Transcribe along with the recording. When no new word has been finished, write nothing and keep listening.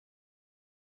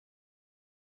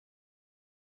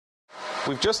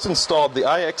We've just installed the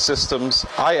iXsystems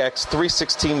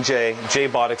iX-316J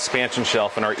JBOD expansion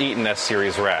shelf in our Eaton S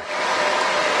series rack.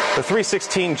 The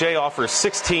 316J offers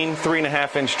 16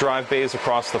 3.5-inch drive bays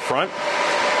across the front.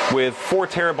 With 4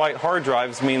 terabyte hard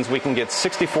drives means we can get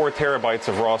 64 terabytes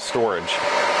of raw storage.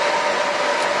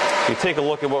 If you take a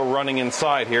look at what we're running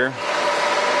inside here,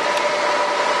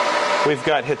 we've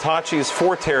got Hitachi's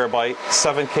 4 terabyte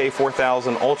 7K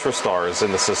 4000 Ultra Stars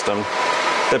in the system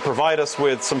that provide us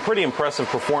with some pretty impressive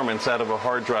performance out of a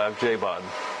hard drive JBOD.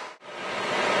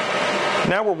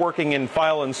 Now we're working in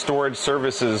File and Storage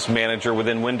Services Manager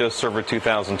within Windows Server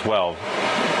 2012.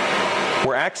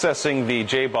 We're accessing the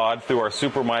JBOD through our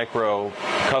Supermicro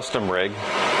custom rig,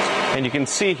 and you can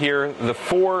see here the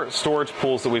 4 storage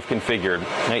pools that we've configured.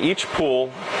 Now each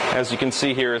pool, as you can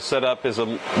see here, is set up as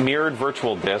a mirrored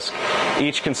virtual disk,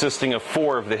 each consisting of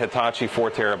 4 of the Hitachi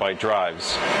 4 terabyte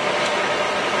drives.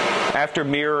 After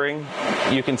mirroring,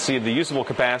 you can see the usable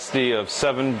capacity of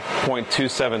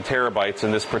 7.27 terabytes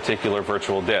in this particular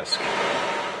virtual disk.